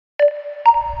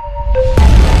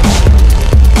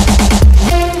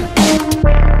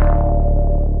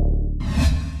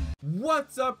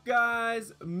What's up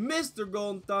guys, Mr.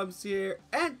 Golden Thumbz here,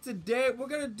 and today we're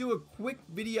gonna do a quick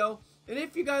video. And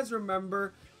if you guys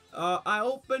remember, I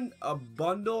opened a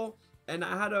bundle and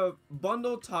I had a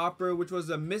bundle topper which was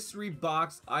a mystery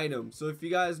box item. So if you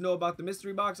guys know about the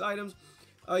mystery box items,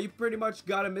 you pretty much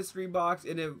got a mystery box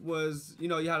and it was, you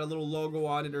know, you had a little logo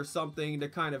on it or something to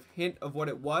kind of hint of what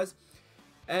it was.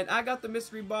 And I got the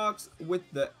mystery box with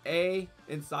the A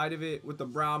inside of it with the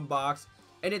brown box,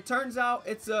 and it turns out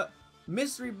it's a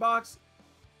mystery box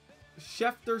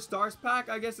Schefter stars pack,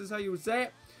 I guess is how you would say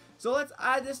it. So let's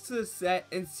add this to the set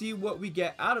and see what we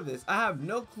get out of this. I have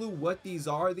no clue what these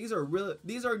are. These are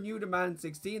new to Madden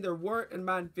 16. There weren't in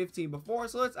Madden 15 before.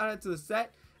 So let's add it to the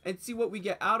set and see what we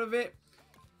get out of it.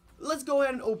 Let's go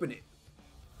ahead and open it.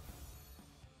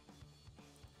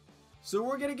 So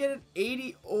we're gonna get an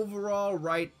 80 overall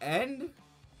right end.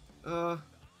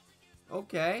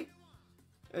 Okay.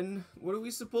 And what are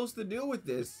we supposed to do with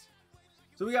this?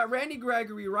 So we got Randy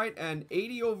Gregory right end,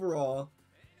 80 overall.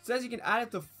 It says you can add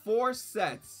it to 4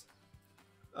 sets.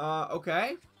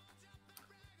 Okay.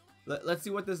 Let's see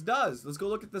what this does. Let's go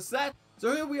look at the set.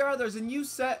 So here we are. There's a new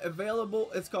set available.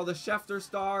 It's called the Schefter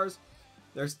Stars.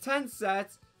 There's 10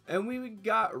 sets. And we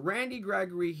got Randy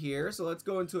Gregory here. So let's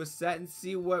go into a set and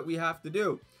see what we have to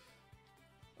do.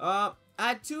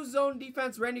 Add 2 zone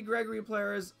defense Randy Gregory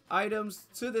players items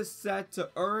to this set to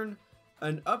earn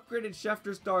an upgraded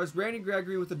Schefter Stars Randy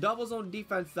Gregory with a double zone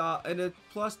defense style and a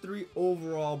 +3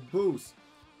 overall boost.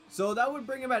 So that would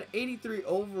bring him at 83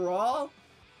 overall,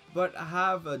 but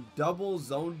have a double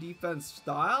zone defense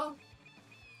style.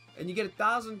 And you get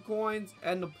 1,000 coins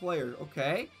and the player.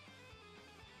 Okay.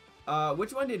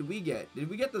 Which one did we get? Did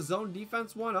we get the zone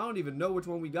defense one? I don't even know which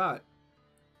one we got.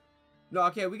 No,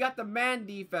 okay, we got the man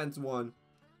defense one.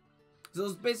 So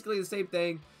it's basically the same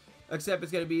thing, except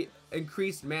it's going to be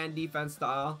increased man defense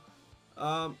style.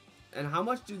 And how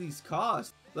much do these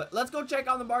cost? Let's go check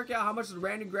on the market how much the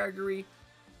Randy Gregory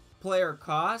player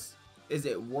costs. Is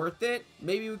it worth it?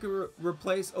 Maybe we could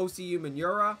replace OCU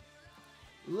Manura.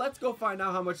 Let's go find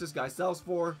out how much this guy sells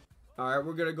for. All right,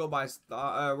 we're gonna go by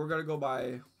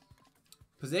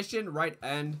position, right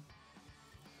end,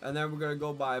 and then we're gonna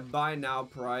go by buy now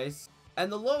price.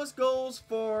 And the lowest goes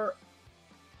for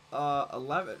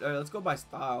 11. Let's go by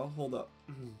style. Hold up.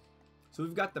 So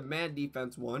we've got the man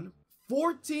defense one.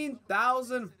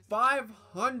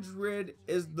 14,500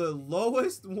 is the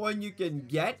lowest one you can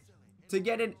get to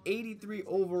get an 83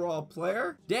 overall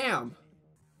player. Damn,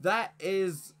 that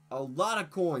is a lot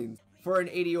of coins for an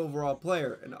 80 overall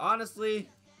player. And honestly,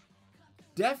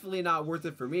 definitely not worth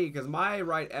it for me, because my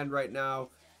right end right now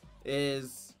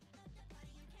is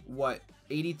what,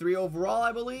 83 overall,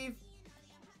 I believe.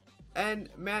 And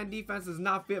man defense does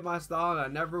not fit my style, and I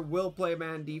never will play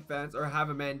man defense or have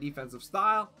a man defensive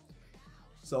style.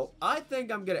 So I think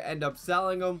I'm gonna end up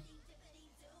selling them.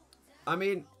 I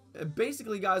mean,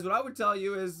 basically guys, what I would tell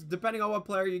you is, depending on what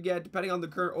player you get, depending on the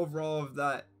current overall of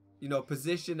that, you know,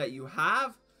 position that you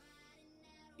have,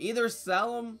 either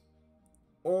sell them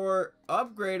or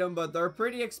upgrade them, but they're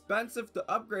pretty expensive to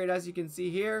upgrade, as you can see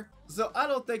here. So I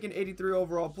don't think an 83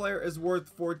 overall player is worth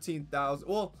 14,000.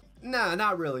 Well, nah,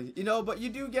 not really, you know, but you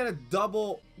do get a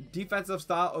double defensive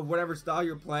style of whatever style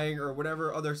you're playing, or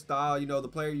whatever other style, you know, the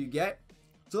player you get.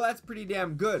 So that's pretty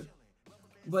damn good.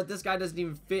 But this guy doesn't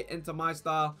even fit into my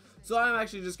style, so I'm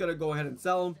actually just gonna go ahead and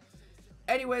sell him.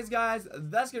 Anyways guys,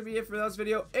 that's gonna be it for this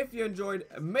video. If you enjoyed,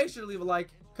 make sure to leave a like,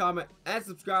 comment, and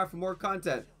subscribe for more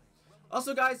content.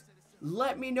 Also guys,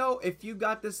 let me know if you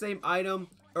got the same item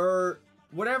or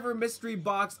whatever mystery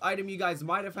box item you guys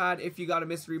might have had. If you got a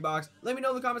mystery box, let me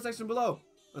know in the comment section below.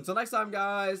 Until next time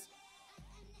guys,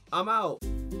 I'm out.